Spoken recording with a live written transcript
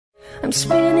I'm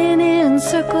spinning in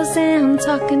circles and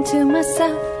talking to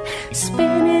myself.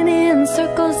 Spinning in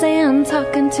circles and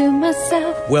talking to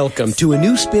myself. Welcome to a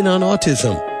new spin on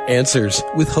autism. Answers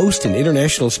with host and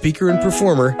international speaker and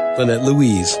performer, Lynette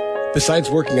Louise. Besides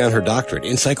working on her doctorate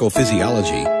in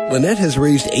psychophysiology, Lynette has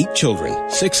raised 8 children,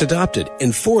 6 adopted,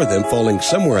 and 4 of them falling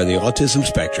somewhere on the autism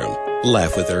spectrum.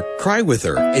 Laugh with her, cry with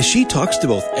her, as she talks to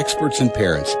both experts and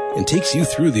parents and takes you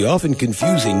through the often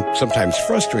confusing, sometimes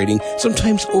frustrating,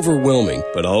 sometimes overwhelming,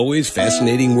 but always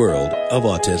fascinating world of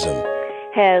autism.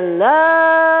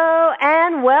 Hello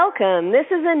and welcome. This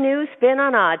is a new spin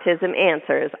on Autism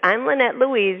Answers. I'm Lynette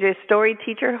Louise, your story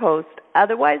teacher host,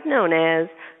 otherwise known as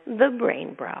the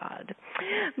Brain Broad.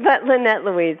 But Lynette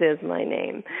Louise is my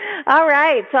name. All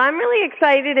right, so I'm really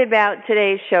excited about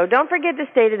today's show. Don't forget to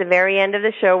stay to the very end of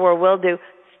the show where we'll do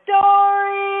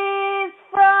Stories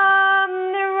from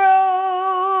the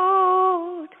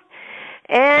Road.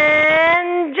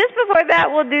 And just before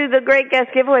that, we'll do the Great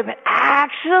Guest Giveaway. But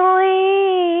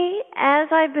actually,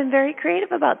 as I've been very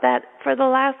creative about that for the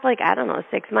last, 6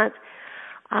 months,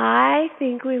 I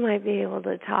think we might be able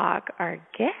to talk our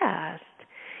guest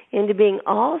into being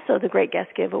also the Great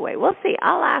Guest Giveaway. We'll see.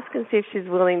 I'll ask and see if she's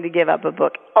willing to give up a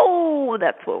book. Oh,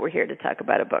 that's what we're here to talk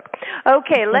about, a book.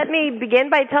 Okay, let me begin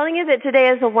by telling you that today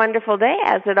is a wonderful day,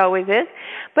 as it always is.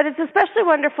 But it's especially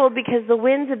wonderful because the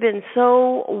winds have been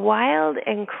so wild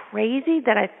and crazy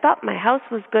that I thought my house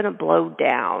was going to blow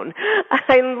down.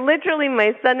 My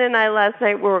son and I last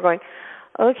night were going,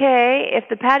 okay, if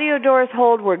the patio doors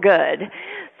hold, we're good.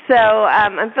 So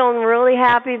I'm feeling really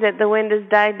happy that the wind has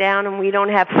died down and we don't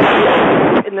have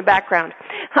in the background.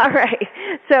 All right.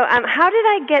 So how did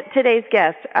I get today's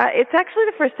guest? It's actually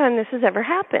the first time this has ever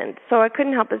happened, so I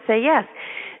couldn't help but say yes.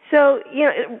 So,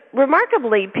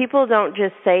 remarkably, people don't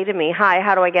just say to me, hi,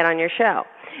 how do I get on your show?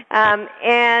 And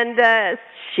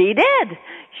she did.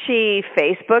 She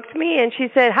Facebooked me and she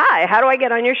said, hi, how do I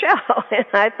get on your show? And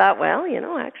I thought, well,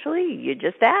 actually, you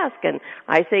just ask. And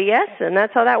I say yes, and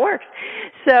that's how that works.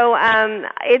 So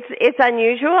it's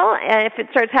unusual, and if it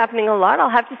starts happening a lot,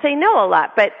 I'll have to say no a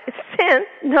lot. But since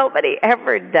nobody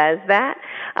ever does that,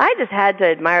 I just had to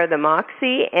admire the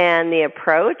moxie and the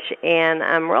approach, and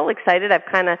I'm real excited. I've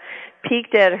kind of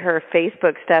peeked at her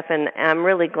Facebook stuff, and I'm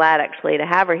really glad, actually, to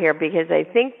have her here because I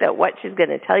think that what she's going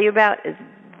to tell you about is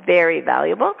very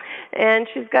valuable, and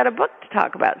she's got a book to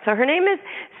talk about. So her name is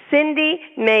Cindy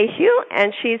Mayhew,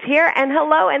 and she's here. And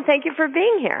hello, and thank you for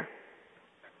being here.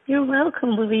 You're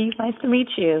welcome, Louise. Nice to meet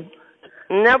you.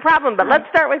 No problem, but let's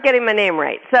start with getting my name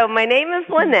right. So my name is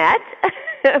Lynette,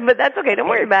 but that's okay. Don't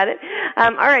worry about it.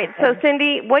 All right, so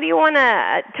Cindy, what do you want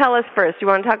to tell us first? You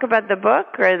want to talk about the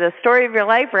book or the story of your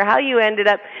life or how you ended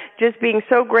up just being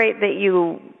so great that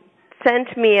you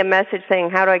sent me a message saying,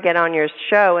 how do I get on your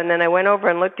show? And then I went over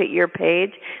and looked at your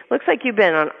page. Looks like you've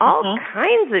been on all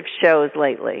kinds of shows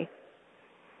lately.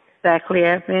 Exactly.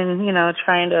 I've been,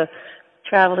 trying to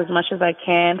travel as much as I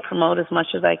can, promote as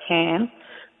much as I can.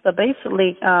 But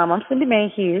basically, I'm Cindy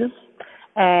Mayhew,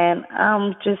 and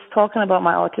I'm just talking about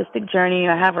my autistic journey.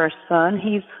 I have our son.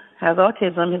 He has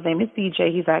autism. His name is DJ.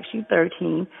 He's actually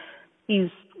 13. He's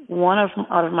one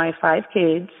out of my 5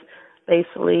 kids,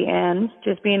 basically, and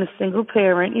just being a single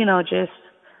parent, just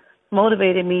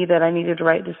motivated me that I needed to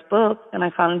write this book, and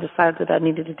I finally decided that I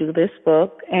needed to do this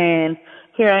book, and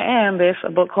here I am with a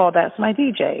book called That's My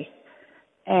DJ.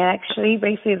 And actually,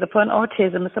 basically, it's upon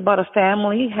autism. It's about a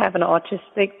family having an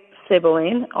autistic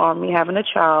sibling or me having a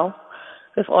child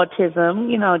with autism,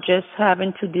 just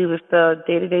having to do with the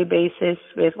day-to-day basis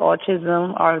with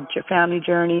autism, our family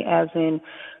journey as in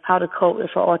how to cope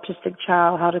with an autistic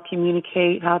child, how to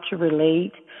communicate, how to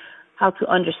relate, how to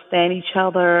understand each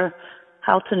other,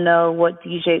 how to know what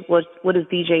is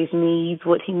DJ's needs,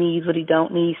 what he needs, what he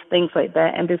don't need, things like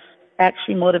that. And this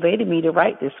actually motivated me to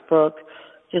write this book,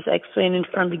 just explaining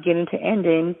from beginning to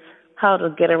ending how to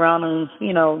get around and,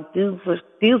 deal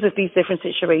with these different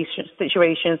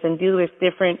situations and deal with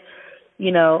different,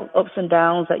 ups and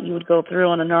downs that you would go through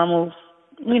on a normal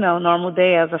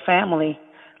day as a family,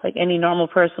 like any normal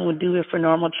person would do it for a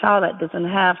normal child that doesn't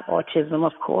have autism,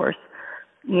 of course.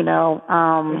 DJ's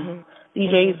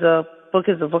book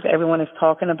is a book everyone is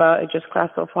talking about. It just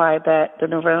classified that the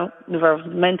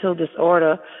developmental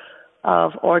disorder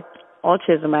of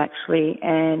autism, actually.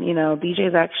 And, DJ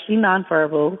is actually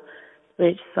nonverbal,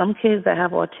 which some kids that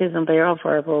have autism, they are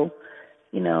verbal.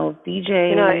 DJ.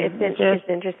 It's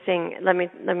interesting. Let me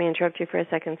interrupt you for a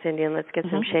second, Cindy, and let's get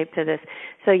some shape to this.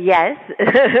 So yes,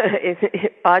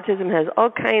 autism has all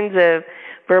kinds of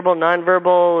verbal,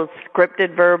 nonverbal,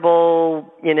 scripted verbal.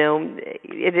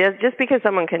 It is just because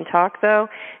someone can talk, though,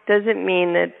 doesn't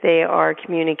mean that they are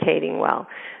communicating well.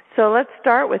 So let's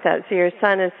start with that. So your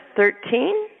son is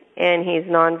 13, and he's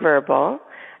nonverbal.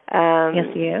 Yes,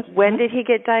 he is. When did he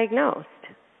get diagnosed?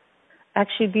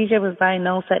 Actually, DJ was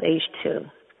diagnosed at age 2.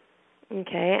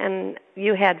 Okay, and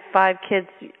you had 5 kids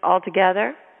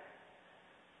altogether?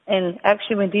 And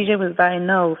actually, when DJ was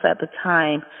diagnosed at the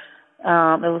time,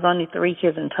 it was only 3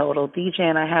 kids in total. DJ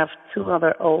and I have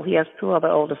he has 2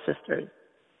 other older sisters.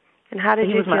 And how did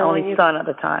he you was feel my only son at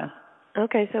the time.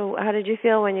 Okay, so how did you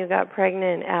feel when you got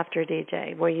pregnant after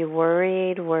DJ? Were you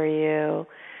worried? Were you,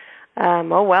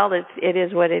 oh, well, it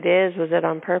is what it is. Was it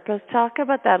on purpose? Talk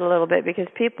about that a little bit, because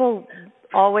people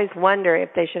always wonder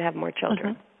if they should have more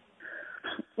children.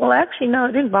 Mm-hmm. Well, actually, no,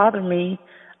 it didn't bother me.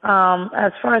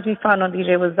 As far as we found out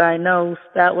DJ was diagnosed,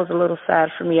 that was a little sad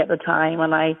for me at the time.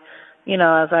 And I,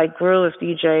 as I grew with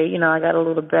DJ, I got a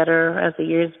little better as the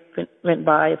years went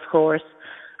by, of course.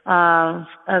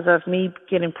 As of me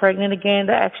getting pregnant again,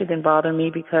 that actually didn't bother me,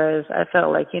 because I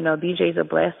felt like, DJ's a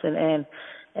blessing, and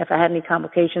if I had any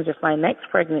complications with my next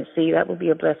pregnancy, that would be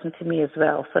a blessing to me as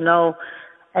well. So no,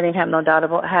 I didn't have no doubt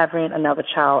about having another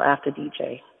child after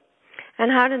DJ.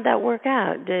 And how did that work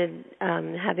out? Did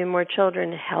having more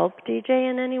children help DJ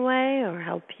in any way, or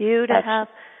help you to have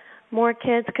more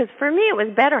kids? Because for me, it was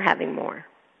better having more.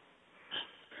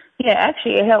 Yeah,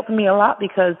 actually, it helped me a lot,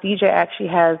 because DJ actually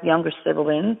has younger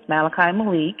siblings, Malachi and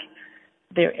Malik.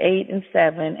 They're 8 and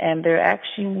 7, and they're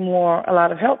actually a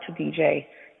lot of help to DJ.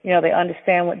 They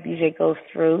understand what DJ goes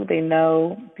through. They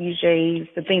know the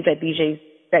things that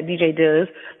DJ does.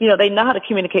 They know how to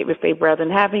communicate with their brother.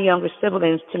 And having younger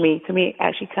siblings, to me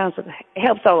actually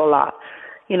helps out a lot.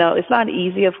 It's not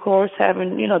easy, of course,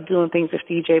 having, doing things with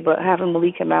DJ, but having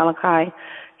Malik and Malachi,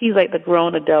 he's like the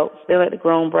grown adults. They're like the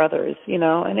grown brothers,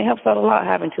 and it helps out a lot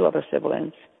having 2 other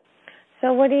siblings.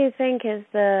 So what do you think is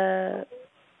the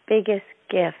biggest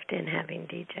gift in having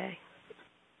DJ?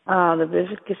 The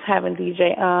biggest gift having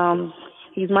DJ,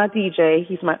 he's my DJ.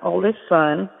 He's my oldest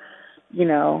son,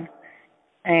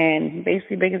 and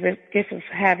basically the biggest gift of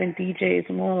having DJ is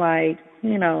more like,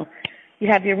 you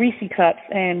have your Reese cups,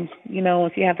 and,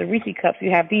 once you have the Reese cups,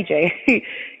 you have DJ.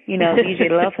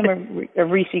 DJ loves him a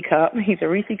Reese cup. He's a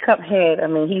Reese cup head. I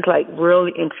mean, he's like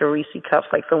really into Reese cups,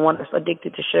 like the one that's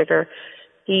addicted to sugar.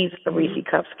 He's a Reese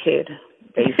cups kid,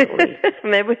 basically.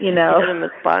 Maybe we should get him a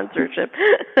sponsorship.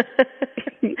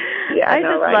 Yeah, I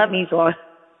know, right? He's one.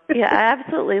 Yeah, I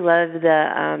absolutely love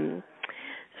the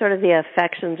sort of the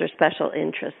affections or special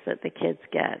interests that the kids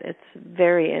get. It's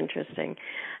very interesting.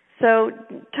 So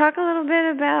talk a little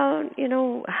bit about,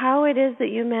 how it is that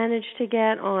you managed to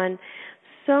get on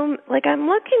I'm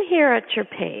looking here at your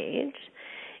page,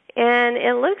 and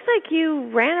it looks like you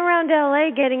ran around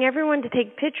L.A. getting everyone to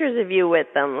take pictures of you with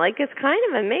them. Like, it's kind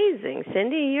of amazing,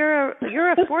 Cindy. You're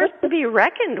a force to be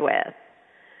reckoned with.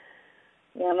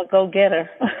 Yeah, I'm a go-getter.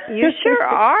 You sure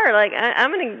are. Like,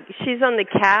 she's on the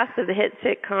cast of the hit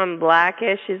sitcom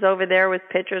Blackish. She's over there with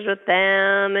pictures with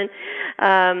them. And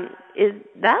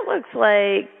that looks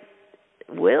like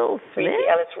Will Smith? Tracy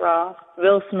Ellis Ross.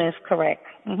 Will Smith, correct.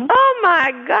 Mm-hmm. Oh,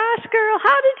 my gosh, girl.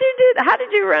 How did you do that? How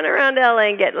did you run around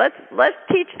L.A. and get... Let's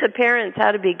teach the parents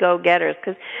how to be go-getters,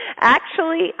 because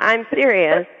actually, I'm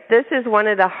serious, this is one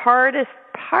of the hardest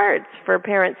parts for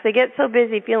parents. They get so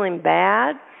busy feeling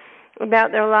bad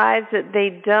about their lives that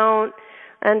they don't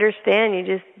understand.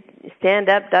 You just stand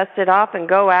up, dust it off, and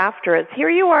go after it. Here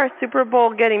you are, Super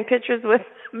Bowl, getting pictures with,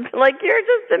 like, you're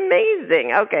just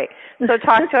amazing. Okay, so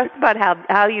talk to us about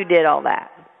how you did all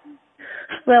that.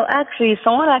 Well, actually,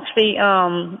 someone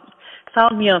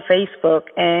found me on Facebook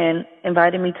and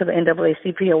invited me to the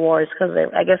NAACP Awards, because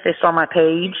I guess they saw my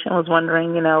page and was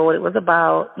wondering, what it was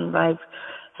about. And I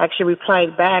actually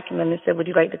replied back, and then they said, would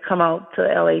you like to come out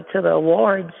to L.A. to the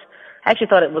awards? I actually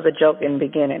thought it was a joke in the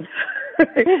beginning, to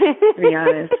be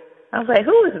honest. I was like,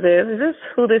 who is this? Is this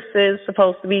who this is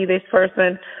supposed to be, this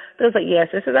person? They was like, yes,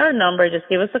 this is our number. Just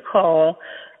give us a call.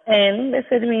 And they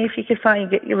said to me, if you could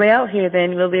get your way out here,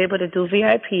 then we'll be able to do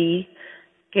VIP,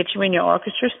 get you in your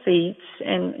orchestra seats,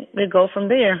 and we'll go from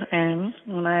there. And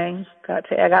when I got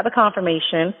the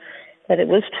confirmation that it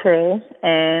was true,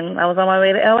 and I was on my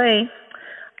way to L.A.,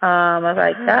 as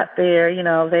I got there,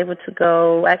 I was able to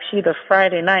go. Actually, the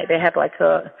Friday night they had like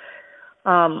a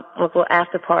little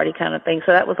after party kind of thing,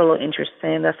 so that was a little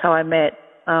interesting. That's how I met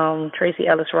Tracy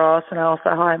Ellis Ross, and also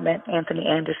how I met Anthony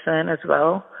Anderson as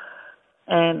well.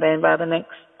 And then that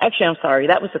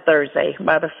was the Thursday.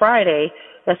 By the Friday,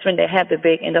 that's when they had the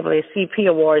big NAACP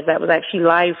Awards. That was actually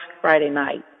live Friday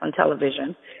night on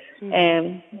television. Mm-hmm.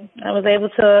 And I was able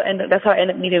to, and that's how I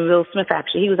ended up meeting Will Smith.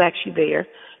 Actually, he was actually there.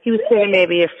 He was sitting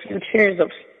maybe a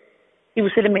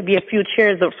few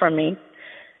chairs up from me.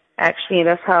 actually,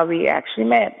 that's how we actually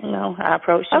met. You know, I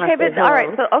approached him. Okay, but all right.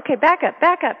 So, okay, back up,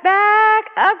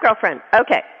 girlfriend.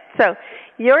 Okay, so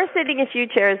you're sitting a few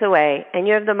chairs away, and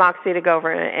you have the moxie to go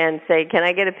over and say, "Can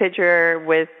I get a picture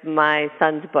with my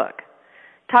son's book?"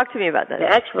 Talk to me about this,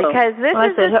 actually, because this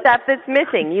is the stuff that's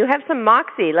missing. You have some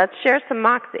moxie. Let's share some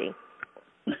moxie.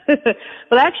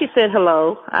 Well, I actually said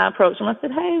hello. I approached him. I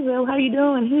said, "Hey, Will, how you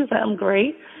doing?" He was like, "I'm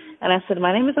great." And I said,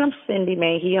 "My name is Cindy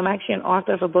Mayhe. I'm actually an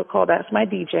author of a book called That's My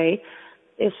DJ.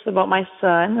 It's about my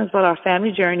son. It's about our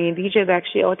family journey. And DJ is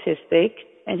actually autistic,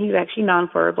 and he's actually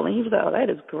nonverbal." And he was like, "Oh, that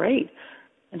is great."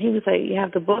 And he was like, "You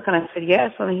have the book?" And I said,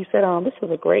 "Yes." And he said, "This is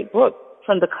a great book,"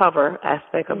 from the cover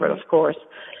aspect of it, of course.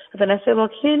 And then I said, "Well,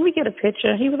 can we get a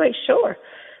picture?" He was like, "Sure."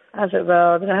 I said,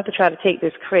 "Well, then I have to try to take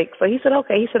this quick." So he said,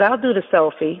 "Okay." He said, "I'll do the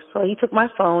selfie." So he took my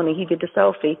phone and he did the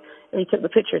selfie and he took the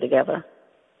picture together.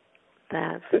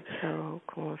 That's so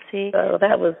cool. See? So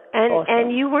that was awesome.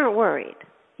 And you weren't worried?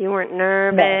 You weren't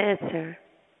nervous? No. Or?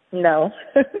 No.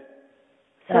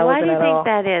 So why do you think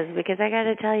that is? Because I got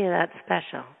to tell you, that's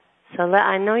special. So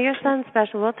I know your son's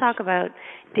special. We'll talk about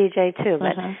DJ too,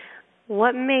 but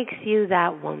what makes you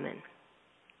that woman?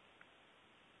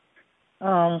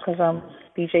 Because I'm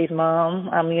DJ's mom.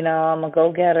 I'm a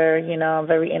go-getter. I'm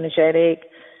very energetic.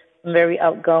 I'm very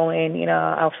outgoing.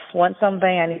 I want something.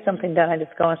 I need something done. I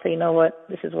just go and say, "You know what?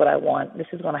 This is what I want. This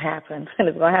is going to happen, and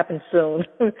it's going to happen soon."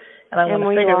 And I want to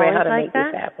figure out how to make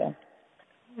this happen.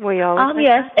 Were you always like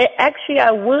yes. that? Actually, I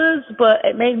was, but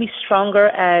it made me stronger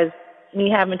as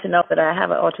me having to know that I have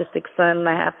an autistic son, and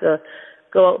I have to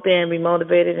go out there and be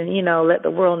motivated and, let the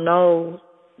world know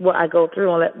what I go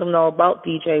through and let them know about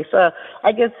DJ. So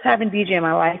I guess having DJ in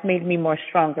my life made me more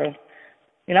stronger.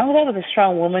 I was a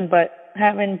strong woman, but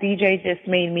having DJ just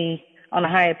made me on a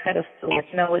higher pedestal.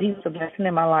 He was a blessing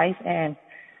in my life, and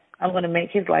I'm going to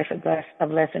make his life a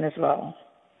blessing as well.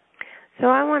 So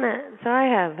I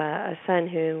have a son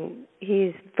who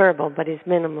he's verbal, but he's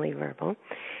minimally verbal.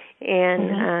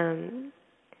 And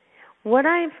what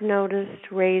I've noticed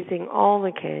raising all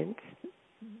the kids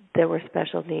that were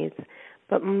special needs,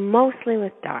 but mostly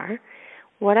with Dar,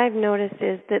 what I've noticed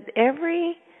is that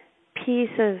every piece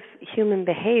of human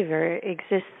behavior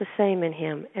exists the same in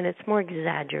him, and it's more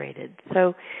exaggerated.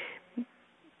 So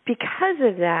because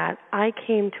of that, I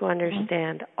came to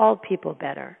understand all people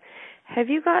better. Have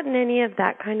you gotten any of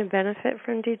that kind of benefit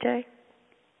from DJ?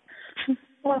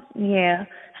 Well, yeah.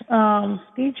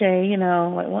 DJ,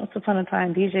 like once upon a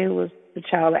time, DJ was the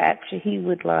child that actually he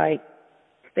would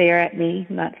stare at me,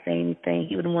 not say anything.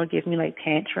 He would more give me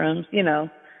tantrums,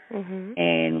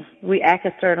 and react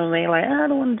a certain way, I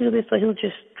don't want to do this. So he'll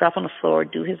just drop on the floor,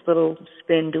 do his little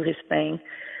spin, do his thing.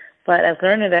 But I've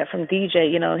learned that from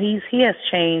DJ. He has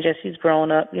changed as he's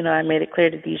grown up. I made it clear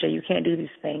to DJ, you can't do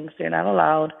these things. They're not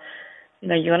allowed.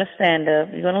 You're going to stand up.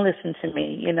 You're going to listen to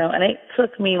me, And it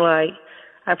took me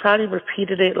I probably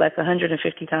repeated it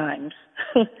 150 times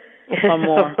or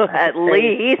more. At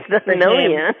least a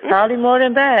million. Probably more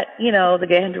than that, to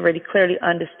get him to really clearly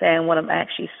understand what I'm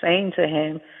actually saying to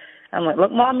him. I'm like,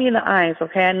 "Look, Mommy in the eyes,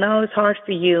 okay? I know it's hard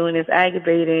for you and it's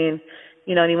aggravating,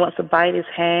 and he wants to bite his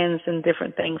hands and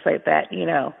different things like that,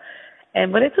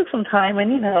 But it took some time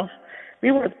and,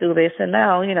 we worked through this and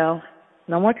now,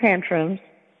 no more tantrums.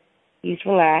 He's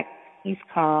relaxed. He's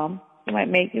calm. He might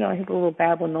make, his little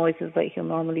babble noises like he'll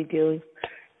normally do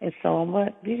and so on.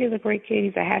 But DJ's a great kid.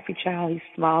 He's a happy child. He's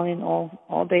smiling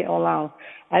all day, all out.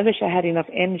 I wish I had enough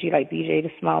energy like DJ to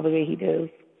smile the way he does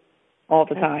all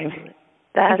the time. He's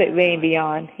way and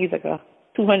beyond. He's a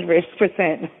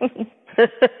 200%.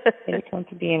 When it comes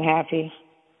to being happy.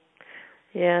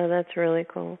 Yeah, that's really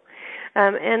cool.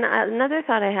 And another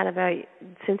thought I had about,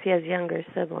 since he has younger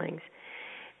siblings,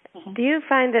 do you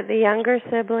find that the younger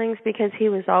siblings, because he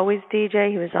was always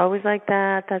DJ, he was always like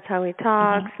that, that's how he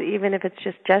talks, even if it's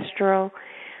just gestural,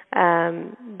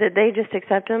 that they just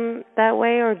accept him that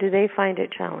way, or do they find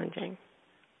it challenging?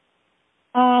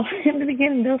 In the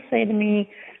beginning, they'll say to me,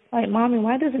 "Mommy,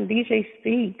 why doesn't DJ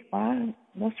speak?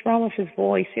 What's wrong with his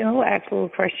voice?" We'll ask little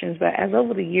questions, but as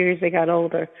over the years they got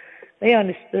older, they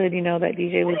understood, that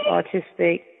DJ was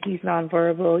autistic, he's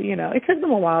nonverbal, It took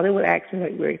them a while. They would ask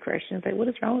me weird questions, what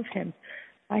is wrong with him?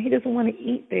 Why he doesn't want to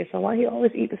eat this, or why he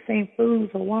always eat the same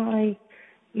foods, or why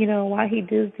he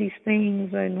does these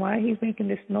things, and why he's making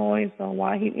this noise, or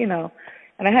why he,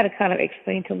 And I had to kind of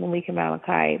explain to Malik and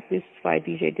Malachi, this is why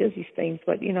DJ does these things,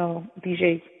 but,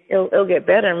 DJ, it'll get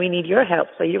better, and we need your help,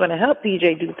 so you're going to help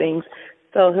DJ do things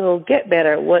so he'll get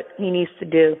better at what he needs to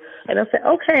do. And they'll say,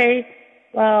 "Okay,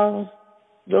 well,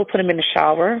 we'll put him in the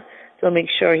shower. They'll make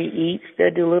sure he eats.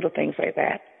 They'll do little things like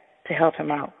that to help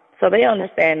him out. So they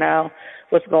understand now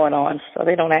what's going on, so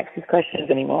they don't ask these questions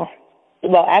anymore.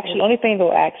 Well, actually, the only thing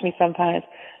they'll ask me sometimes,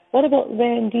 what about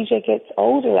when DJ gets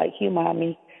older like you,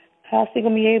 Mommy? How's he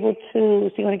going to be able to,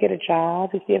 is he going to get a job?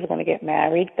 Is he ever going to get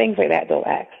married? Things like that they'll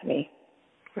ask me.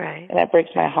 Right. And that breaks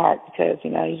my heart because,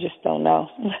 you know, you just don't know.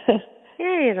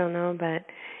 Yeah, you don't know, but,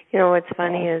 you know, what's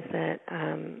funny is that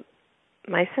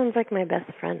my son's like my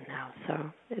best friend now,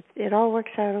 so it all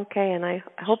works out okay, and I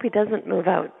hope he doesn't move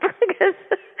out because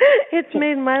it's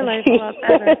made my life a lot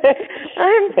better.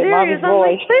 I'm serious. I'm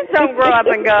like, please don't grow up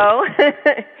and go.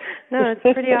 No, it's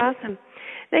pretty awesome.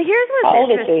 Now, here's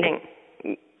what's interesting.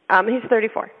 He's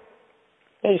 34.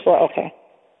 34, okay.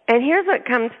 And here's what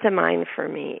comes to mind for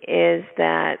me is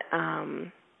that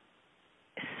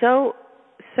so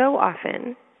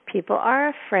often people are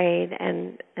afraid,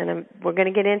 and we're going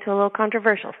to get into a little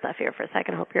controversial stuff here for a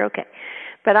second. I hope you're okay.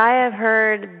 But I have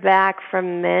heard back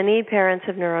from many parents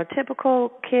of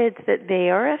neurotypical kids that they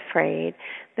are afraid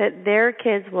that their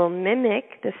kids will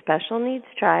mimic the special needs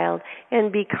child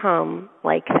and become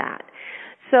like that.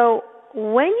 So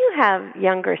when you have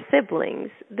younger siblings,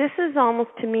 this is almost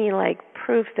to me like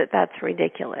proof that that's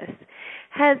ridiculous.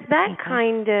 Has that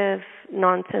kind of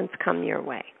nonsense come your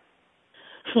way?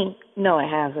 No, it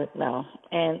hasn't, no.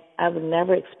 And I would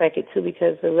never expect it to,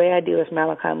 because the way I deal with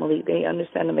Malachi and Malik, they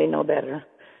understand and they know better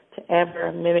to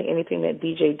ever mimic anything that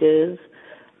DJ does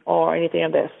or anything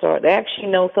of that sort. They actually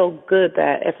know so good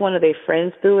that if one of their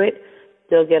friends do it,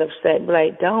 they'll get upset. Be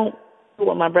like, don't do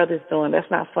what my brother's doing. That's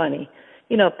not funny.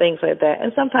 You know, things like that.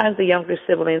 And sometimes the younger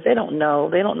siblings, they don't know.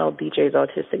 They don't know DJ's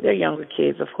autistic. They're younger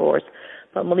kids, of course.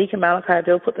 But Malik and Malachi,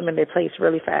 they'll put them in their place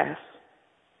really fast.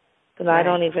 And I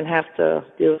don't even have to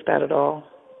deal with that at all.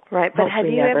 Right, but have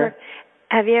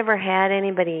you ever had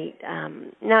anybody?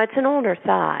 Now it's an older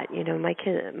thought. You know, my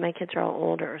kids are all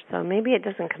older, so maybe it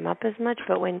doesn't come up as much.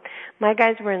 But when my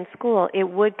guys were in school, it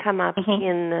would come up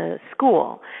in the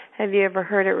school. Have you ever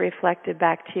heard it reflected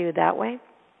back to you that way?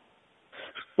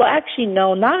 Well, actually,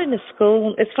 no, not in the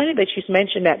school. It's funny that you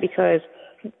mentioned that, because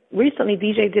recently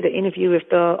DJ did an interview with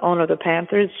the owner of the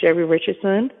Panthers, Jerry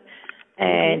Richardson.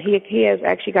 And he has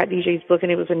actually got DJ's book,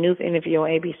 and it was a news interview on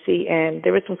ABC. And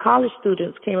there were some college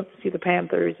students came up to see the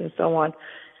Panthers and so on.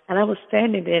 And I was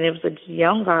standing there, and it was a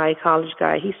young guy, college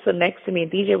guy. He stood next to me,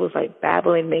 and DJ was like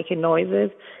babbling, making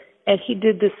noises. And he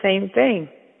did the same thing.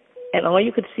 And all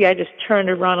you could see, I just turned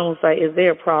around and was like, is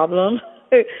there a problem?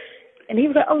 And he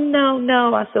was like, oh,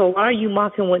 no. I said, well, why are you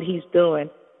mocking what he's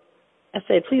doing? I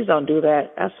said, please don't do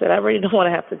that. I said, I really don't want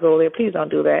to have to go there. Please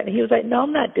don't do that. And he was like, no,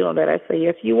 I'm not doing that. I said,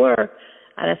 yes, you were.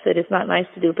 And I said, it's not nice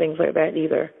to do things like that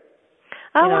either.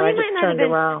 Oh, you know, well, I just turned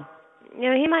around. You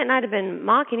know, he might not have been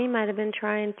mocking. He might have been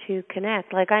trying to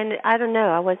connect. Like, I don't know.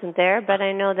 I wasn't there, but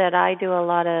I know that I do a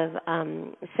lot of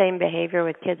same behavior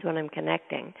with kids when I'm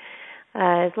connecting.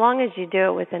 As long as you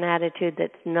do it with an attitude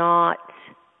that's not,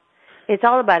 it's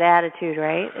all about attitude,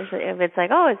 right? If it's like,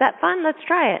 oh, is that fun? Let's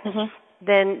try it.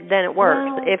 Then it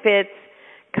works. Well, if it's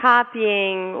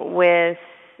copying with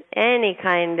any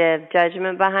kind of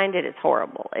judgment behind it, it's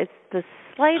horrible. It's the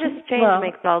slightest change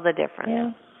makes all the difference.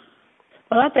 Yeah.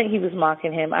 Well, I think he was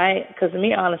mocking him. Because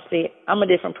me, honestly, I'm a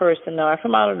different person now. If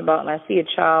I'm out and about and I see a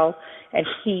child and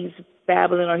he's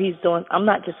babbling or he's doing, I'm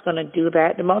not just going to do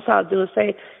that. The most I'll do is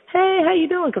say, hey, how you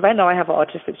doing? Because I know I have an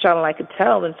autistic child and I could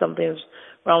tell when something's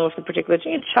wrong with the particular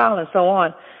child and so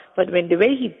on. But when the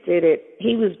way he did it,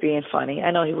 he was being funny.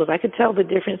 I know he was. I could tell the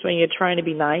difference when you're trying to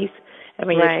be nice and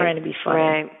when you're trying to be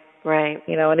funny. Right.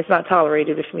 You know, and it's not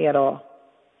tolerated with me at all.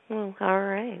 All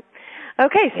right.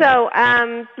 Okay, so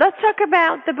let's talk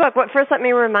about the book. But first, let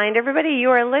me remind everybody, you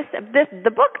are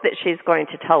the book that she's going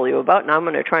to tell you about, and I'm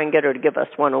going to try and get her to give us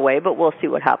one away, but we'll see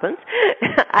what happens.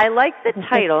 I like the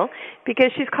title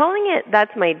because she's calling it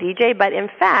That's My DJ, but in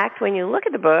fact, when you look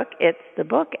at the book, it's the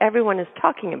book everyone is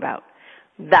talking about.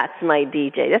 That's My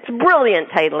DJ. That's brilliant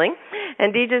titling.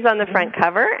 And DJ's on the front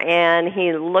cover, and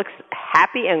he looks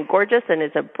happy and gorgeous, and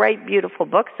it's a bright, beautiful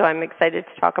book, so I'm excited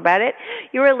to talk about it.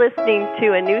 You are listening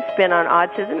to a new spin on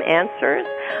Autism Answers.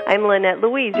 I'm Lynette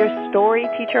Louise, your story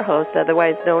teacher host,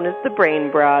 otherwise known as the Brain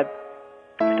Broad.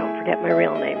 Don't forget my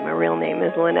real name. My real name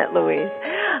is Lynette Louise.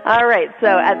 All right,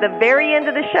 so at the very end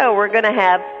of the show, we're going to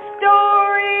have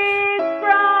Stories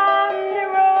from the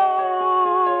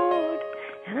Road.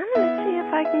 And I'm going to see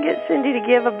if I can get Cindy to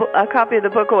give a copy of the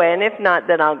book away, and if not,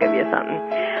 then I'll give you something.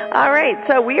 All right,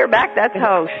 so we are back. That's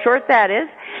how short that is.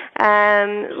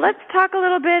 Let's talk a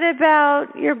little bit about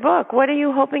your book. What are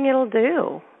you hoping it'll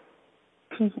do?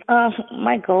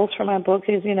 My goals for my book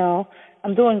is,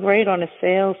 I'm doing great on the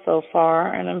sales so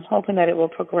far, and I'm hoping that it will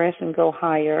progress and go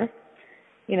higher.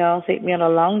 Take me on a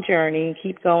long journey,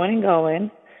 keep going and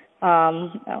going.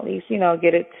 At least,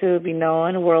 get it to be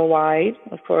known worldwide.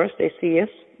 Of course, they see us.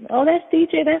 Oh, that's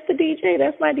DJ. That's the DJ.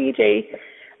 That's my DJ.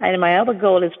 And my other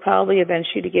goal is probably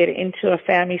eventually to get it into a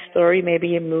family story,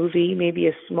 maybe a movie, maybe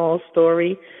a small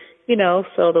story,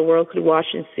 so the world could watch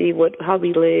and see how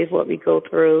we live, what we go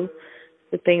through,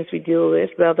 the things we deal with,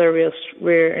 whether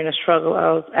we're in a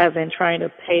struggle as in trying to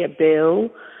pay a bill,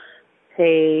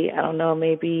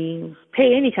 maybe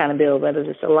pay any kind of bill, whether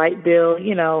it's a light bill,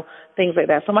 things like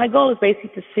that. So my goal is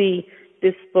basically to see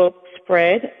this book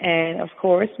spread and, of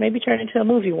course, maybe turn into a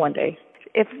movie one day.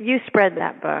 If you spread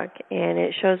that book and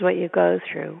it shows what you go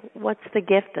through, what's the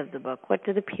gift of the book? What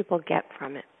do the people get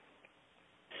from it?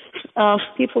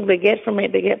 People, they get from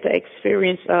it, they get the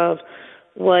experience of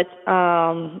what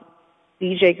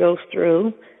DJ goes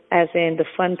through, as in the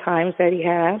fun times that he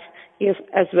has.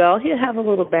 As well, he'll have a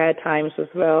little bad times as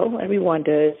well. Everyone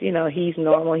does. He's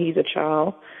normal. He's a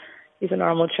child. He's a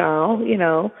normal child.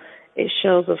 It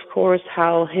shows, of course,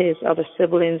 how his other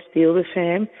siblings deal with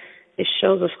him. It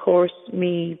shows, of course,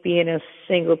 me being a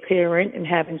single parent and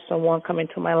having someone come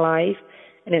into my life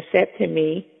and accepting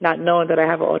me, not knowing that I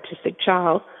have an autistic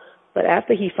child. But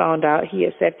after he found out, he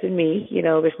accepted me,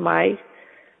 with my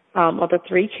other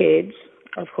 3 kids,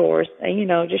 of course. And,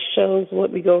 just shows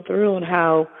what we go through and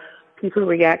how people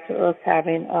react to us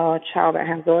having a child that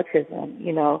has autism,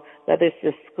 whether it's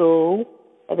the school,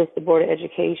 whether it's the Board of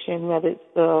Education, whether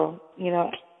it's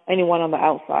anyone on the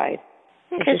outside.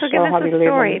 Okay, so give us a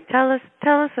story. Tell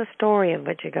us a story of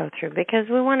what you go through, because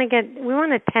we want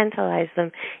to tantalize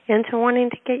them into wanting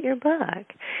to get your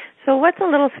book. So what's a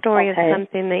little story of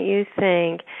something that you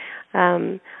think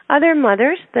other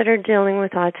mothers that are dealing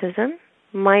with autism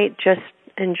might just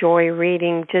enjoy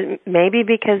reading, maybe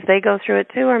because they go through it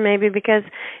too, or maybe because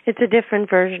it's a different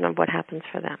version of what happens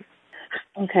for them?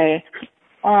 Okay.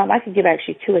 I could give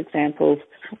actually 2 examples.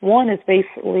 One is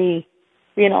basically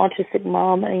being an autistic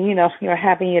mom and, you're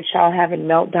having your child having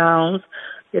meltdowns.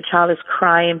 Your child is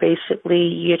crying, basically.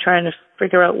 You're trying to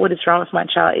figure out what is wrong with my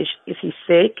child. Is he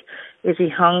sick? Is he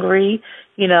hungry?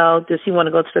 Does he want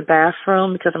to go to the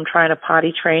bathroom because I'm trying to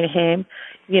potty train him?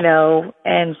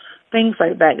 And things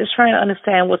like that. Just trying to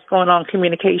understand what's going on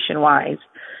communication-wise.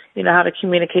 How to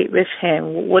communicate with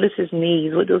him. What is his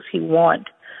needs? What does he want?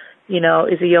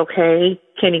 Is he okay?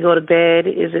 Can he go to bed?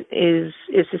 Is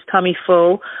his tummy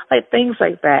full? Like things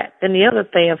like that. And the other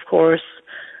thing, of course,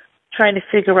 trying to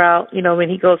figure out, when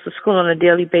he goes to school on a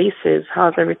daily basis,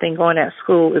 how's everything going at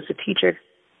school? Is the teacher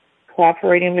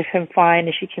cooperating with him fine?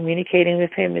 Is she communicating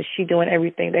with him? Is she doing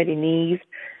everything that he needs?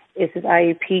 Is his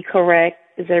IEP correct?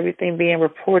 Is everything being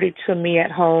reported to me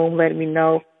at home, letting me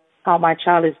know how my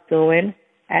child is doing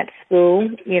at school?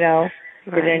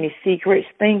 Right. Are there any secrets?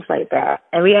 Things like that.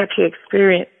 And we actually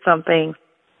experienced something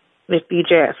with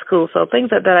BJ at school. So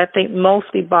things like that I think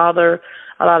mostly bother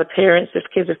a lot of parents with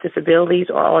kids with disabilities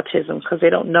or autism, because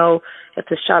they don't know if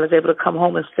this child is able to come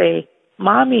home and say,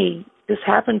 Mommy, this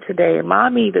happened today.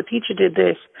 Mommy, the teacher did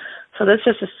this. So that's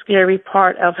just a scary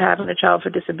part of having a child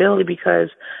with a disability,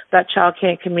 because that child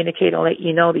can't communicate and let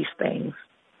you know these things.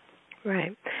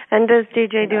 Right. And does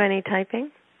DJ do any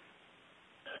typing?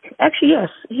 Actually, yes.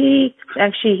 He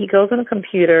goes on a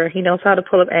computer. He knows how to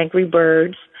pull up Angry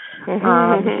Birds.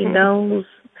 He knows,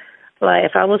 like,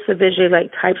 if I was to visually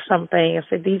type something and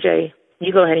say, DJ,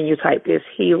 you go ahead and you type this,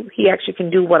 he actually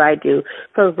can do what I do.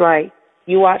 Because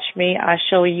you watch me, I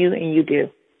show you, and you do,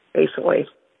 basically.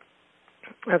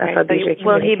 Okay. So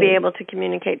will he be able to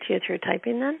communicate to you through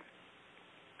typing then?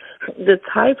 The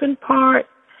typing part,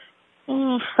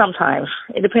 sometimes.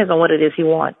 It depends on what it is he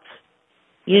wants.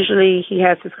 Usually he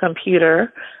has his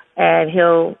computer and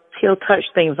he'll touch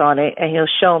things on it and he'll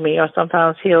show me, or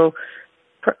sometimes he'll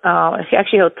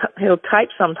type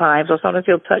sometimes, or sometimes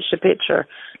he'll touch the picture,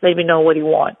 let me know what he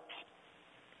wants.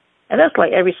 And that's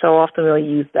every so often we'll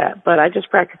use that. But I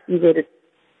just practice either to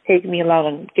take me along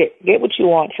and get what you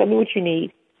want, show me what you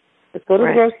need. Let's go to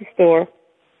the grocery store,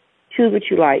 choose what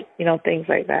you like, things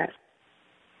like that.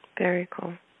 Very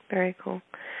cool. Very cool.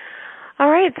 All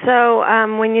right, so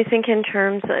when you think in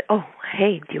terms of,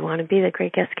 do you want to be the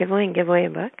great guest giveaway and give away a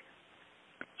book?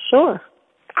 Sure.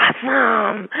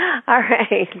 Awesome. All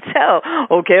right, so,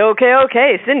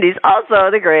 okay. Cindy's also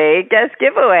the great guest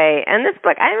giveaway. And this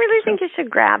book, I really think you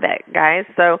should grab it, guys.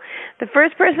 So the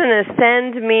first person to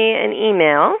send me an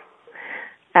email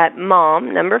at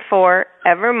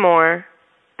mom4evermore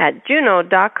at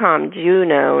Juno.com,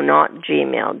 Juno, not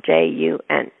Gmail,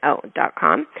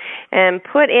 Juno.com, and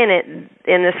put in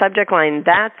the subject line,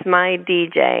 that's my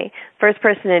DJ. First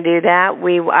person to do that,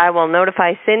 I will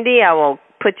notify Cindy. I will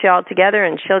put you all together,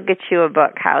 and she'll get you a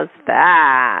book. How's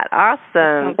that?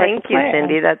 Awesome. Thank you,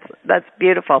 Cindy. That's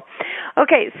beautiful.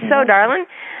 Okay, so, darling,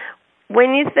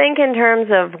 when you think in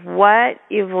terms of what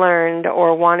you've learned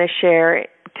or want to share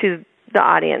to the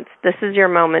audience, this is your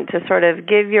moment to sort of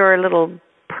give your little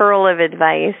pearl of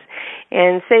advice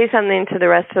and say something to the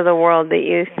rest of the world that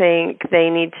you think they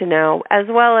need to know, as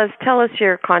well as tell us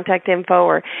your contact info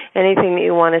or anything that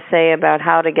you want to say about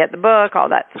how to get the book, all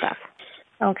that stuff.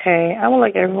 Okay. I would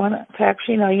like everyone to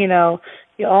actually know,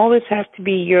 you always have to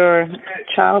be your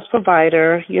child's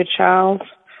provider, your child's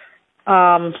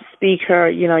speaker.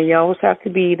 You always have to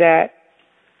be that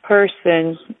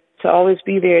person to always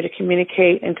be there to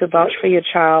communicate and to vouch for your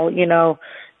child.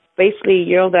 Basically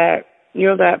you're that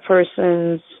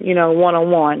person's,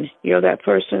 one-on-one. You're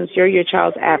your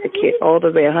child's advocate all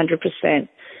the way 100%.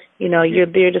 You're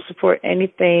there to support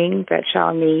anything that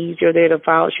child needs. You're there to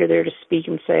vouch. You're there to speak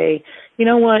and say, you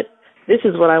know what, this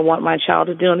is what I want my child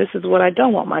to do, and this is what I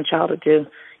don't want my child to do.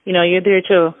 You're there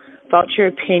to vouch your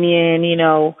opinion,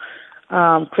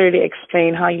 clearly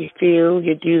explain how you feel,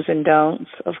 your do's and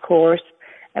don'ts, of course.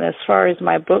 And as far as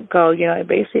my book goes, it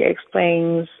basically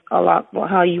explains a lot about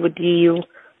how you would deal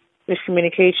with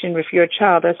communication with your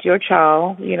child. That's your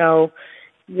child. You're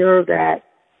that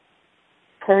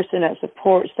person that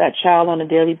supports that child on a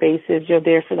daily basis. You're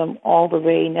there for them all the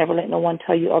way. Never let no one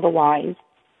tell you otherwise.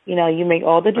 You make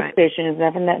all the decisions.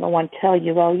 Never let no one tell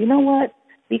you, well, you know what,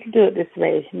 we can do it this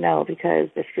way. No, because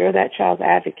if you're that child's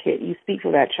advocate, you speak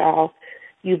for that child.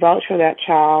 You vouch for that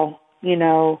child.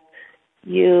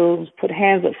 You put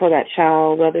hands up for that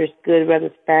child, whether it's good, whether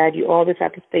it's bad. You always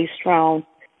have to stay strong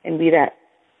and be that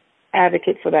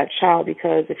advocate for that child,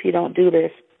 because if you don't do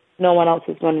this, no one else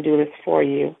is going to do this for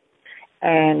you.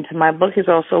 And my book is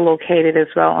also located as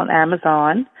well on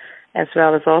Amazon, as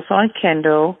well as also on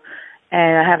Kindle.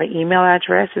 And I have an email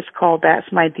address. It's called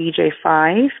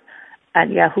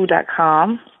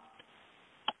that'smydj5@yahoo.com.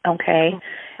 Okay.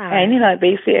 And, it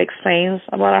basically explains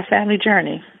about our family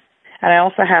journey. And I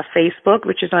also have Facebook,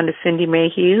 which is under Cindy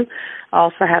Mayhew. I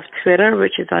also have Twitter,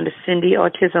 which is under Cindy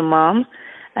Autism Mom.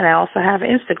 And I also have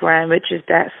Instagram, which is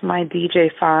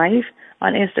that'smydj5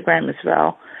 on Instagram as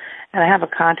well. And I have a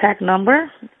contact number,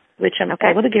 which I'm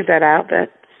able to give that out.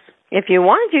 If you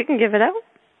want, you can give it out.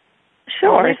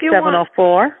 Sure. It's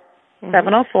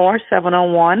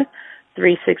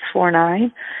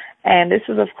 704-701-3649. And this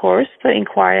is, of course, to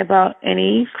inquire about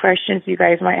any questions you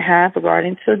guys might have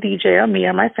regarding to DJ or me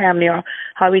or my family, or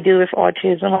how we deal with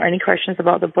autism, or any questions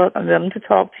about the book. I'm willing to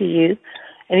talk to you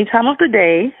any time of the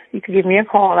day. You can give me a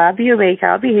call. I'll be awake.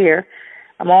 I'll be here.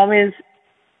 I'm always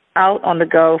out on the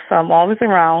go, so I'm always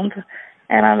around,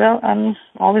 and I'm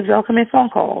always welcoming phone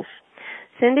calls.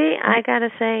 Cindy, I got to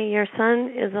say, your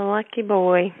son is a lucky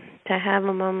boy to have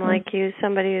a mom like you,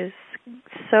 somebody who's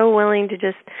so willing to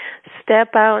just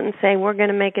step out and say, we're going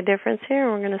to make a difference here,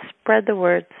 and we're going to spread the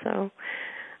word. So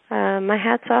my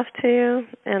hat's off to you,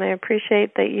 and I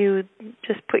appreciate that you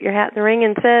just put your hat in the ring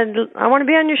and said, I want to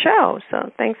be on your show. So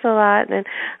thanks a lot, and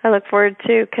I look forward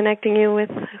to connecting you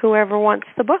with whoever wants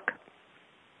the book.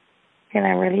 And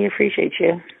I really appreciate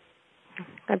you.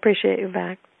 I appreciate you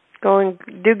back. Go and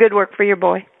do good work for your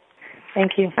boy.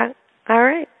 Thank you. All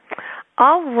right.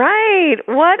 All right.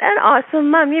 What an awesome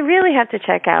mom. You really have to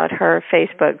check out her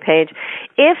Facebook page,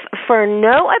 if for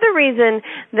no other reason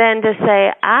than to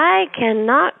say, I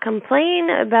cannot complain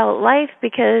about life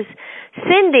because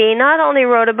Cindy not only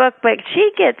wrote a book, but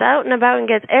she gets out and about and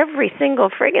gets every single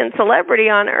friggin' celebrity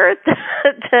on earth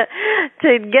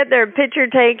to get their picture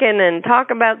taken and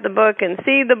talk about the book and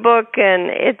see the book,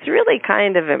 and it's really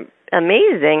kind of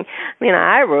amazing. I mean,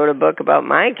 I wrote a book about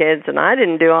my kids, and I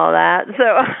didn't do all that, so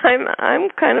I'm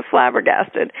kind of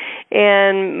flabbergasted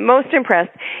and most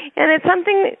impressed. And it's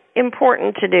something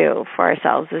important to do for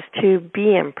ourselves, is to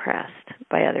be impressed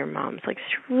by other moms. Like,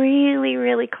 it's really,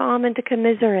 really common to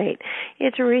commiserate.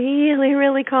 It's really,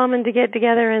 really common to get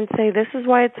together and say, this is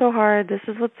why it's so hard, this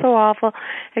is what's so awful,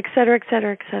 et cetera, et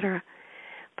cetera, et cetera.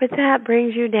 But that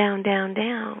brings you down, down,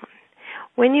 down.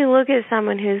 When you look at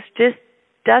someone who's just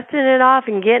dusting it off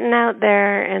and getting out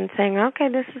there and saying, okay,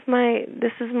 this is my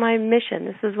mission,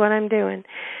 this is what I'm doing,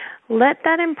 let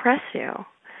that impress you.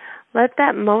 Let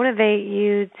that motivate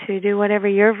you to do whatever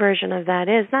your version of that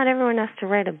is. Not everyone has to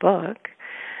write a book.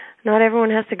 Not everyone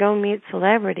has to go meet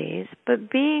celebrities. But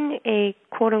being a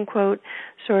quote-unquote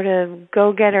sort of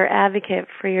go-getter advocate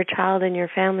for your child and your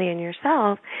family and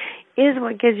yourself is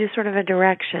what gives you sort of a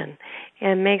direction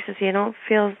and makes it so you don't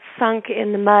feel sunk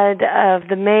in the mud of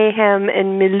the mayhem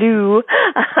and milieu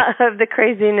of the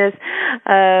craziness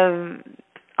of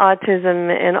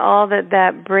autism and all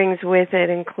that brings with it,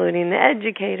 including the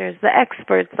educators, the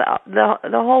experts, the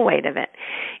whole weight of it.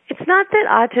 It's not that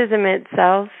autism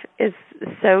itself is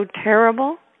so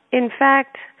terrible. In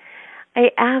fact,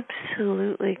 I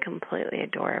absolutely, completely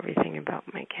adore everything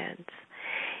about my kids.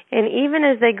 And even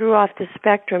as they grew off the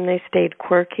spectrum, they stayed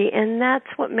quirky, and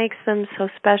that's what makes them so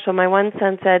special. My one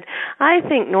son said, I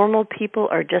think normal people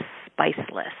are just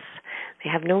spiceless. They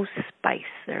have no spice.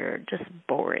 They're just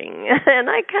boring. And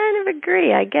I kind of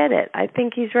agree. I get it. I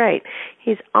think he's right.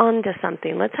 He's on to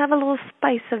something. Let's have a little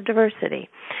spice of diversity.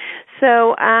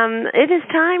 So it is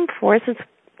time for, since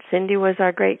Cindy was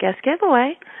our great guest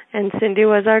giveaway, and Cindy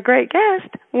was our great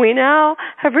guest, we now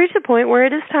have reached a point where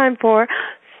it is time for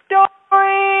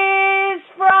Stories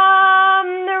from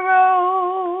the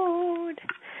Road.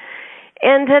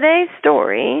 And today's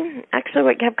story, actually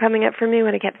what kept coming up for me,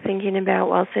 what I kept thinking about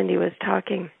while Cindy was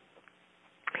talking,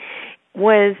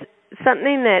 was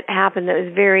something that happened that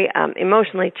was very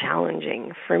emotionally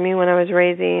challenging for me when I was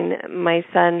raising my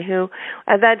son, who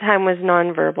at that time was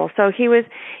nonverbal. So he was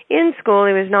in school,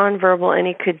 he was nonverbal, and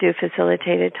he could do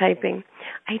facilitated typing.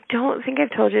 I don't think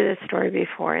I've told you this story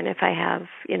before, and if I have,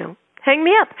 hang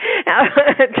me up,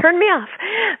 turn me off.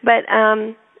 But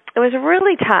it was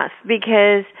really tough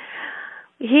because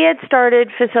he had started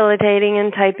facilitating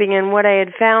and typing, and what I had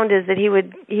found is that he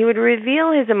would reveal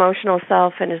his emotional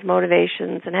self and his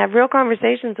motivations and have real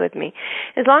conversations with me,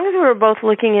 as long as we were both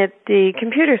looking at the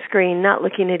computer screen, not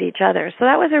looking at each other. So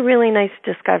that was a really nice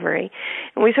discovery.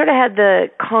 And we sort of had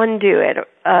the conduit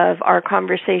of our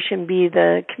conversation be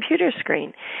the computer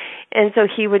screen. And so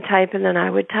he would type and then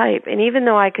I would type. And even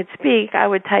though I could speak, I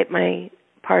would type my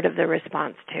part of the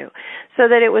response too, so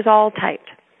that it was all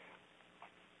typed.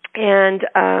 And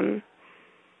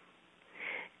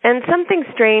something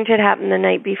strange had happened the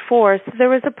night before, so there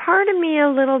was a part of me a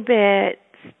little bit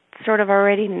sort of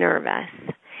already nervous.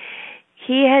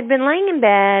 He had been laying in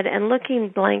bed and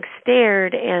looking blank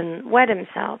stared and wet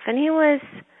himself, and he was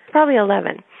probably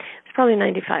 11. He was probably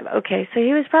 95. Okay, so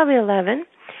he was probably 11,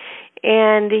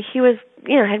 and he was,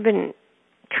 had been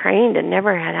trained and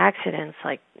never had accidents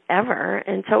like ever,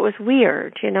 and so it was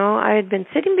weird, I had been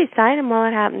sitting beside him while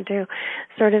it happened to,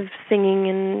 sort of singing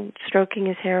and stroking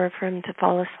his hair for him to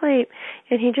fall asleep,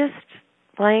 and he just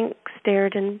blank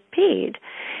stared and peed,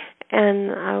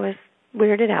 and I was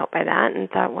weirded out by that and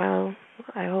thought, well,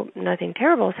 I hope nothing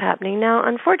terrible is happening. Now,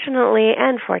 unfortunately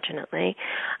and fortunately,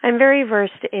 I'm very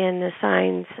versed in the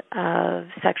signs of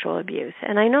sexual abuse,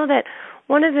 and I know that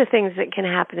one of the things that can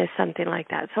happen is something like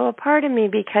that. So a part of me,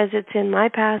 because it's in my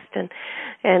past, and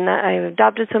I've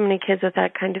adopted so many kids with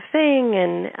that kind of thing,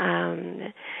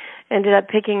 and ended up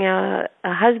picking a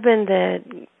husband that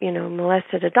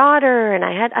molested a daughter, and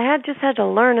I just had to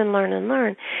learn and learn and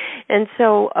learn, and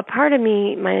so a part of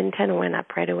me, my antenna went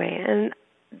up right away. And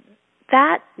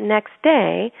that next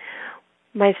day,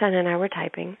 my son and I were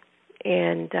typing,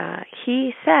 and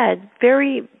he said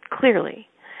very clearly,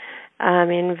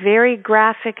 in very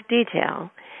graphic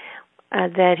detail,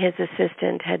 that his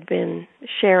assistant had been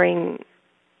sharing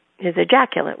his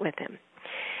ejaculate with him.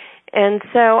 And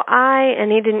so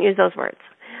and he didn't use those words,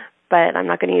 but I'm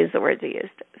not going to use the words he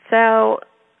used. So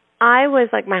I was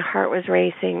like, my heart was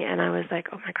racing, and I was like,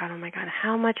 oh my God,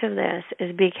 how much of this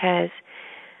is because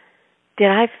did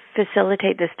I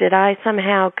facilitate this? Did I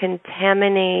somehow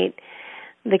contaminate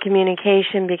the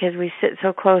communication because we sit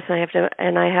so close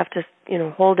and I have to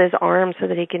hold his arm so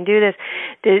that he can do this?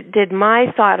 Did my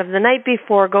thought of the night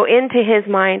before go into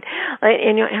his mind?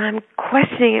 And I'm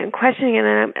questioning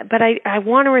it, but I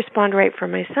want to respond right for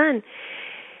my son.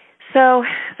 So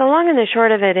the long and the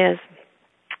short of it is,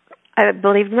 I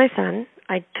believed my son.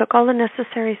 I took all the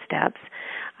necessary steps.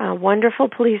 A wonderful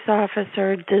police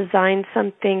officer designed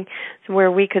something where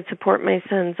we could support my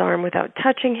son's arm without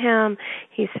touching him.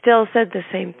 He still said the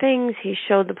same things. He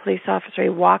showed the police officer. He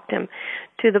walked him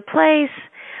to the place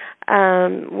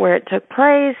where it took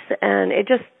place, and it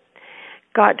just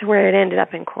got to where it ended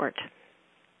up in court.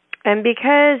 And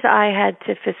because I had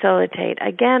to facilitate,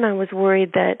 again, I was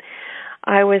worried that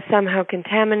I was somehow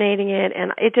contaminating it,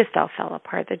 and it just all fell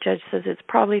apart. The judge says it's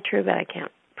probably true, but I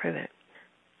can't prove it.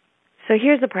 So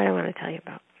here's the part I want to tell you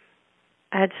about.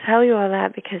 I had to tell you all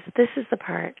that because this is the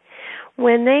part.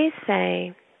 When they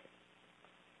say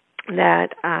that,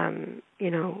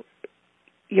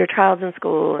 your child's in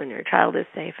school and your child is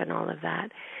safe and all of that,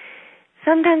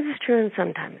 sometimes it's true and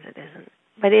sometimes it isn't.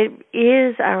 But it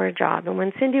is our job. And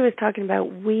when Cindy was talking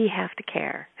about we have to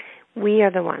care, we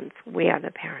are the ones, we are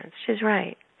the parents, she's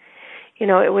right. It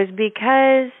was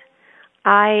because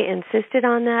I insisted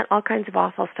on that. All kinds of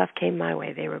awful stuff came my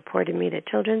way. They reported me to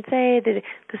Children's Aid.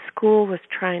 The school was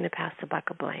trying to pass the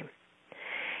buck of blame.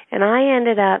 And I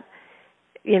ended up,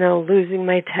 losing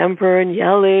my temper and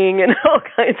yelling and all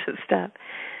kinds of stuff.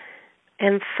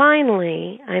 And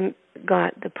finally, I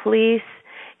got the police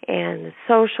and the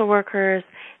social workers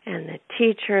and the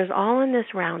teachers all in this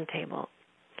round table.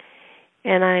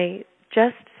 And I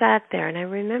just sat there, and I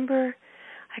remember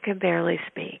I could barely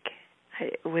speak.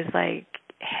 It was like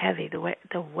heavy,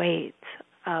 the weight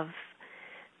of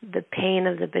the pain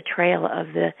of the betrayal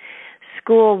of the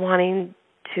school wanting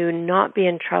to not be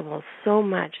in trouble so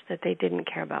much that they didn't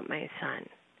care about my son.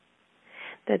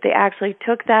 That they actually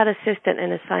took that assistant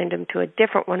and assigned him to a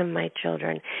different one of my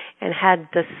children and had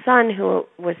the son who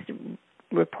was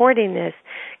reporting this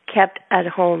kept at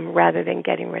home rather than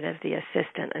getting rid of the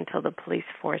assistant until the police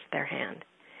forced their hand.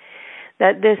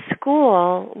 That this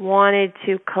school wanted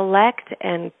to collect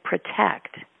and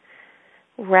protect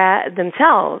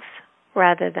themselves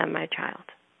rather than my child,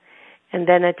 and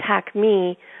then attack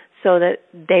me so that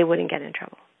they wouldn't get in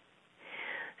trouble.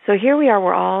 So here we are,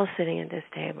 we're all sitting at this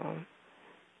table,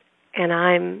 and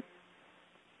I'm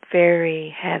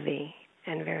very heavy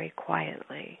and very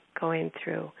quietly going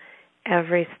through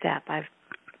every step.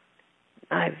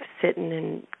 I've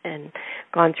sitting and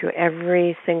gone through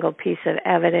every single piece of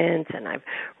evidence, and I've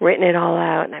written it all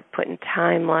out, and I've put in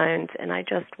timelines, and I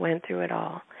just went through it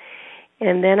all.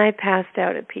 And then I passed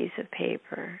out a piece of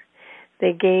paper.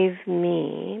 They gave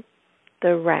me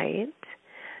the right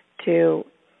to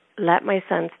let my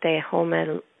son stay home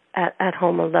at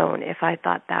home alone if I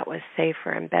thought that was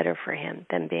safer and better for him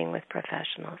than being with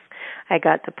professionals. I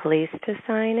got the police to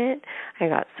sign it. I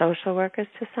got social workers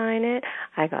to sign it.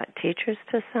 I got teachers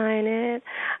to sign it.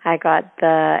 I got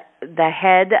the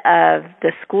head of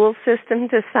the school system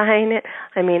to sign it.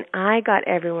 I mean, I got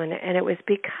everyone, and it was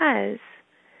because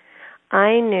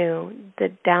I knew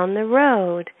that down the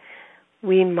road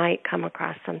we might come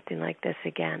across something like this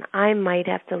again. I might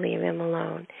have to leave him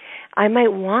alone. I might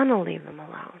want to leave him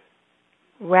alone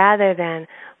rather than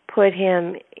put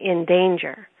him in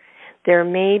danger. There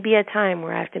may be a time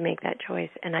where I have to make that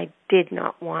choice, and I did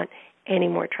not want any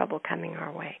more trouble coming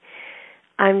our way.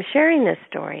 I'm sharing this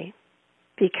story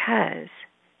because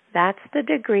that's the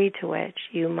degree to which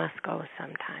you must go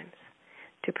sometimes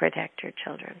to protect your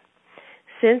children.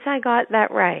 Since I got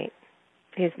that right,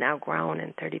 he's now grown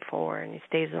and 34, and he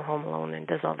stays at home alone and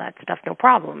does all that stuff, no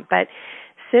problem. But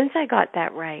since I got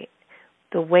that right,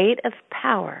 the weight of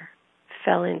power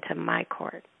fell into my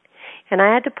court. And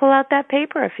I had to pull out that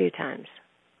paper a few times,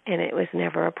 and it was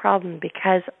never a problem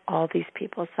because all these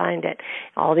people signed it,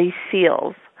 all these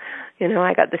seals.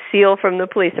 I got the seal from the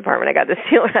police department. I got the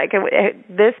seal.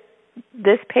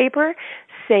 This paper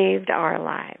saved our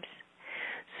lives.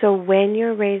 So when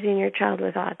you're raising your child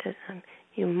with autism,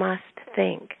 you must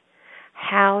think,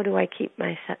 how do I keep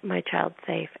my child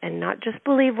safe? And not just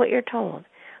believe what you're told,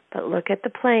 but look at the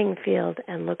playing field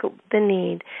and look at the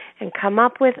need and come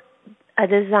up with a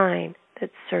design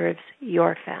that serves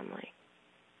your family.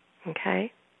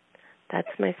 Okay?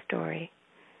 That's my story.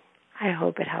 I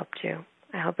hope it helped you.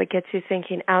 I hope it gets you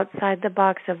thinking outside the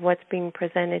box of what's being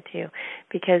presented to you,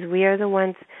 because we are the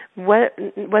ones,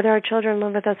 whether our children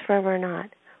live with us forever or not,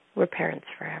 we're parents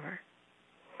forever.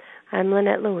 I'm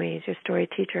Lynette Louise, your story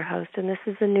teacher host, and this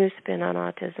is a new spin on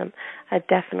autism, a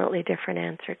definitely different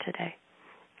answer today.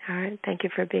 All right, thank you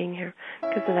for being here,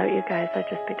 because without you guys, I'd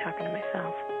just be talking to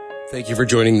myself. Thank you for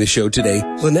joining the show today.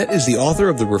 Lynette is the author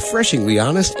of the refreshingly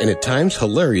honest and at times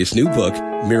hilarious new book,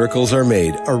 Miracles Are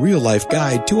Made, a real-life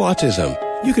guide to autism.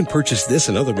 You can purchase this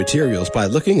and other materials by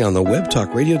looking on the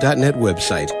webtalkradio.net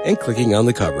website and clicking on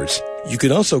the covers. You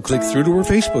can also click through to her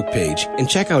Facebook page and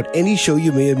check out any show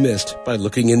you may have missed by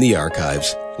looking in the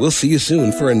archives. We'll see you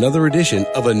soon for another edition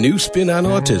of A New Spin on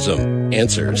Autism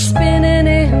Answers. Spinning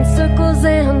in circles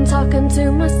and talking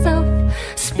to myself.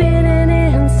 Spinning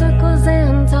in circles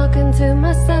and talking to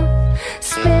myself.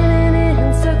 Spinning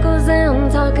in circles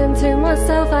and talking to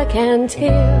myself. I can't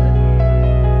hear